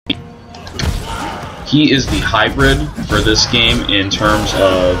He is the hybrid for this game in terms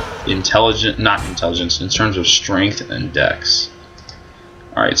of in terms of strength and dex.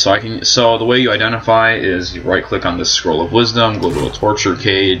 Alright, so the way you identify is you right click on this scroll of wisdom, go to a torture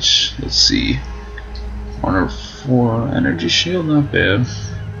cage, let's see. 104 energy shield, not bad.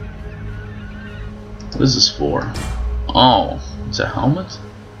 What is this for? Oh, it's a helmet?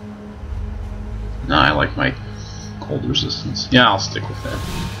 Nah, I like my cold resistance. Yeah, I'll stick with that.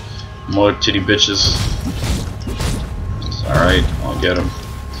 More titty bitches. It's alright, I'll get them.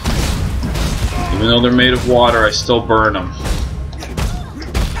 Even though they're made of water, I still burn them.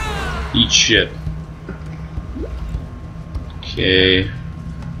 Eat shit. Okay.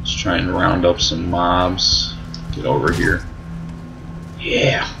 Let's try and round up some mobs. Get over here.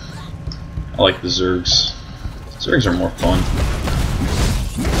 Yeah. I like the Zergs. Zergs are more fun.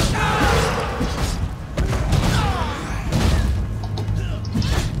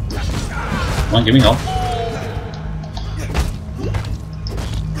 Come on, give me help.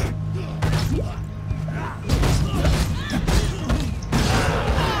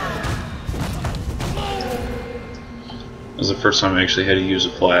 It was the first time I actually had to use a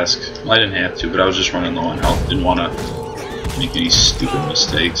flask. Well, I didn't have to, but I was just running low on health. Didn't want to make any stupid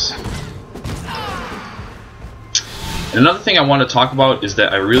mistakes. And another thing I want to talk about is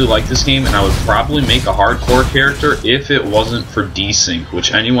that I really like this game, and I would probably make a hardcore character if it wasn't for desync,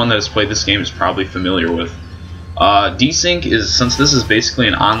 which anyone that has played this game is probably familiar with. Desync is, since this is basically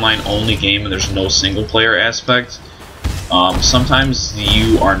an online-only game and there's no single-player aspect, sometimes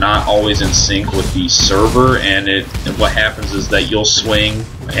you are not always in sync with the server, and what happens is that you'll swing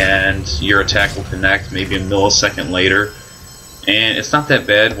and your attack will connect maybe a millisecond later. And it's not that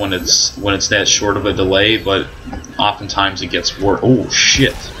bad when it's that short of a delay, but oftentimes it gets worse. Oh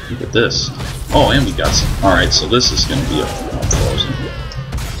shit! Look at this. Oh, and we got some. All right, so this is gonna be a frozen.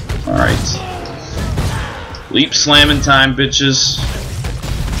 All right, leap slamming time, bitches.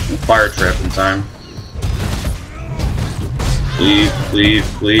 Fire trapping time. Leave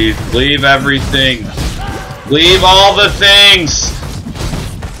everything. Leave all the things.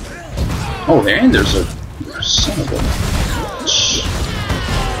 Oh, and there's a son of a.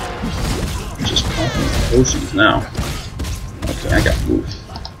 Just popping potions now. Okay, I got moved.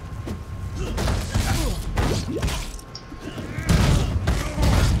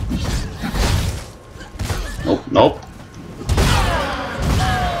 Nope, nope.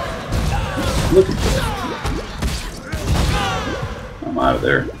 Look at that. I'm out of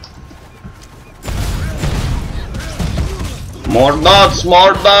there. More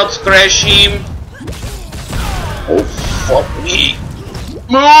dots, crash him. Oh, fuck me.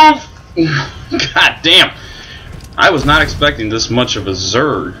 Move! God damn. I was not expecting this much of a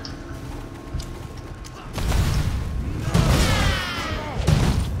Zerg.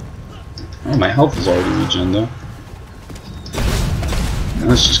 Oh, my health is already regen though.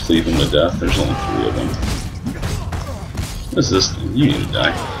 Let's just cleave them to death. There's only 3 of them. What is this thing? You need to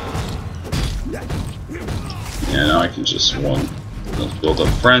die. Yeah, now I can just let's build up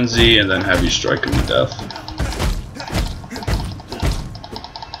frenzy and then have you strike them to death.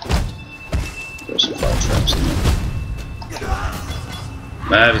 Throw some fire traps in there.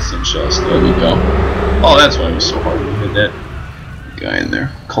 Medicine chest, there we go. Oh, that's why it was so hard to hit that guy in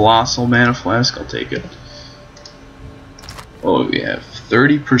there. Colossal mana flask, I'll take it. Oh, we have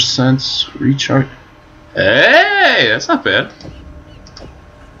 30% recharge. Hey, that's not bad.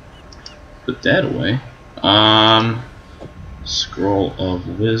 Put that away. Scroll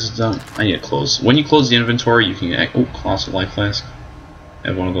of wisdom. I need to close. When you close the inventory, you can act. Oh, colossal life flask. I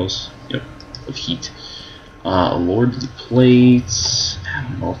have one of those. Yep, of heat. Lordly plates. I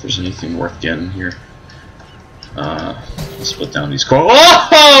don't know if there's anything worth getting here. Let's put down these coins.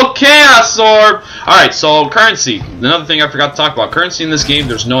 Oh, Chaos Orb! Alright, so currency. Another thing I forgot to talk about. Currency in this game,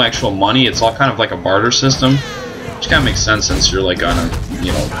 there's no actual money. It's all kind of like a barter system. Which kind of makes sense since you're like on a,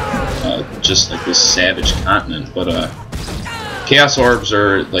 you know, just like this savage continent. But, Chaos Orbs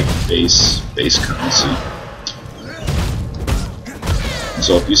are like base currency.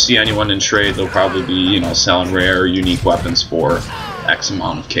 So if you see anyone in trade, they'll probably be, you know, selling rare or unique weapons for X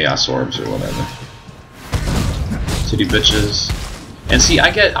amount of Chaos Orbs or whatever. Titty bitches. And see,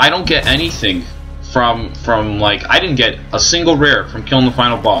 I don't get anything from like, I didn't get a single rare from killing the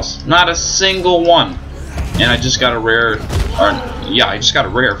final boss. Not a single one. And I just got a rare, I just got a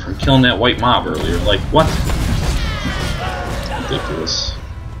rare from killing that white mob earlier. Like, what? Ridiculous.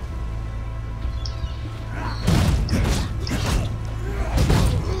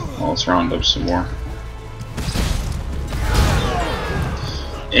 Well, let's round up some more.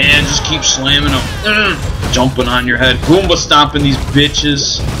 And just keep slamming them. Jumping on your head. Goomba stomping these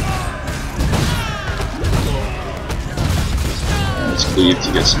bitches. cleave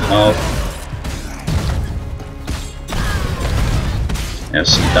to get some health. Have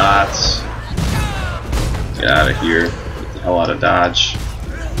some dots. Get out of here. Get the hell out of Dodge.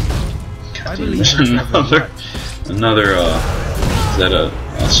 God damn, there's another, is that a,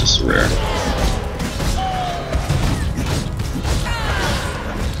 that's just a rare.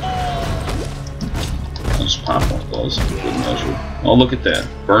 I'll just pop one of those. Good measure. Oh, look at that.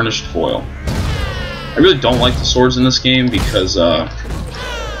 Burnished foil. I really don't like the swords in this game because, for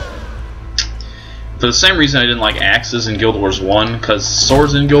the same reason I didn't like axes in Guild Wars 1, because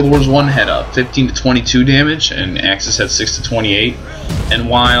swords in Guild Wars 1 had 15 to 22 damage, and axes had 6 to 28. And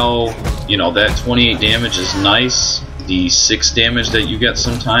while, you know, that 28 damage is nice, the 6 damage that you get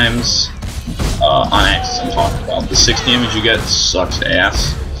sometimes, on axes I'm talking about, the 6 damage you get sucks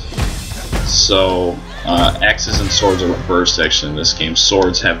ass. So, axes and swords are reversed actually in this game.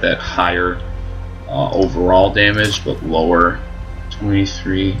 Swords have that higher overall damage, but lower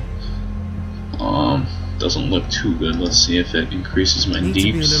 23. Doesn't look too good. Let's see if it increases my deeps.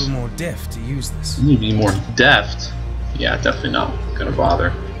 Need to be a little more deft to use this. Need to be more deft? Yeah, definitely not gonna bother.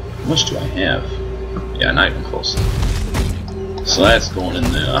 How much do I have? Yeah, not even close. So that's going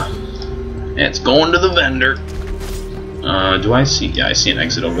in there. It's going to the vendor. Do I see? Yeah, I see an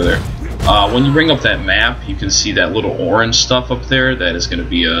exit over there. When you bring up that map, you can see that little orange stuff up there. That is going to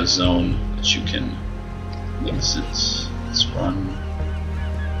be a zone that you can exit. Let's run.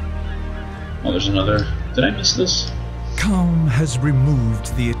 Oh, there's another. Did I miss this? Calm has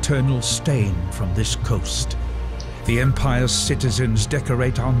removed the eternal stain from this coast. The Empire's citizens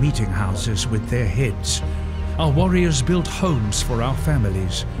decorate our meeting houses with their heads. Our warriors build homes for our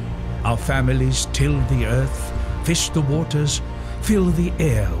families. Our families till the earth, fish the waters, fill the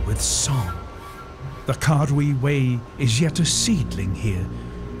air with song. The Karui way is yet a seedling here,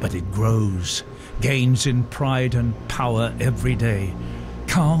 but it grows, gains in pride and power every day.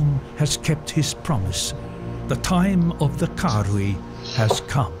 Calm has kept his promise. The time of the Karui has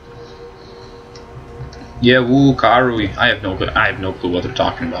come. Yeah, woo, Karui. I have no clue what they're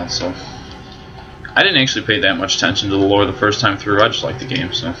talking about, so I didn't actually pay that much attention to the lore the first time through. I just liked the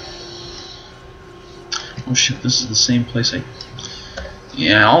game, so. Oh shit, this is the same place I...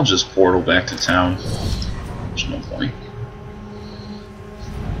 Yeah, I'll just portal back to town. There's no point.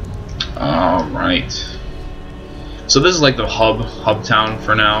 Alright. So this is like the hub town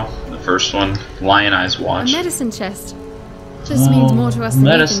for now. The first one, Lion Eyes Watch. A medicine chest. Just means more to us than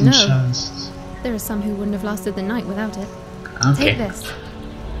we can know. Chest. There are some who wouldn't have lasted the night without it. Okay. Take this.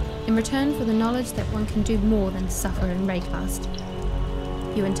 In return for the knowledge that one can do more than suffer and raycast.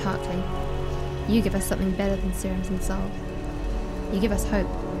 You and Tarkley, you give us something better than serums and salt. You give us hope.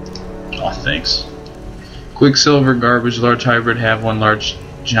 Oh, thanks. Quicksilver, garbage, large hybrid, have one large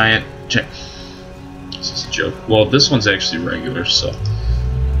giant... This is a joke. Well, this one's actually regular, so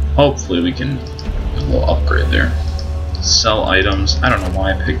hopefully we can do a little upgrade there. Sell items. I don't know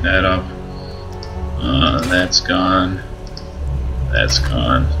why I picked that up. That's gone. That's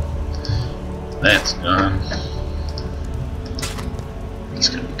gone. That's gone. It's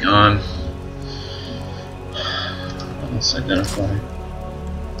gonna be gone. Let's identify.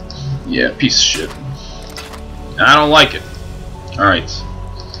 Yeah, piece of shit. I don't like it. Alright.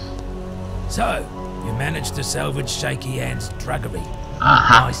 So, you managed to salvage Shaky Hand's druggery.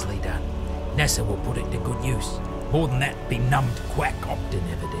 Nicely done. Nessa will put it to good use. More than that benumbed quack Optin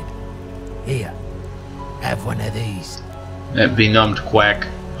ever did. Here, have one of these. That benumbed quack.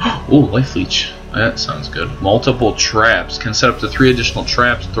 Oh, life leech. That sounds good. Multiple traps. Can set up to 3 additional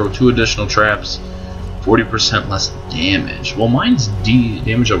traps, throw 2 additional traps. 40% less damage. Well, mine's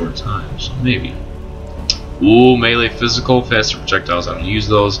damage over time, so maybe. Ooh, melee physical, faster projectiles. I don't use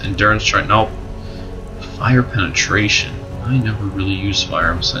those. Endurance strength. Nope. Fire penetration. I never really use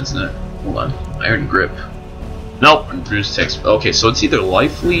fire besides that. Hold on. Iron grip. Nope. Reduce text. Okay, so it's either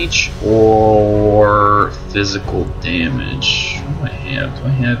life leech or physical damage. What do I have? Do I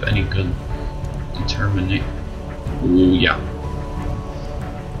have any good determinate? Ooh, yeah.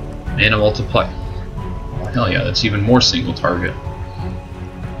 Mana multiply. Oh, hell yeah, that's even more single target.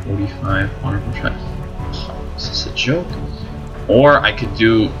 45, 100%. Is this a joke? Or I could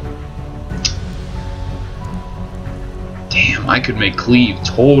do... Damn, I could make cleave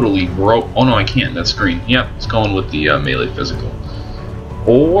totally broke. Oh no, I can't. That's green. Yep, it's going with the melee physical.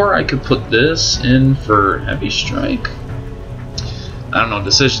 Or I could put this in for heavy strike. I don't know.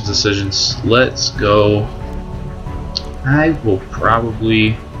 Decisions. Let's go. I will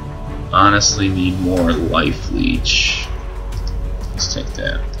probably honestly need more life leech. Let's take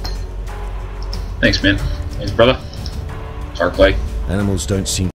that. Thanks, man. Thanks, brother. Tarkley. Animals don't seem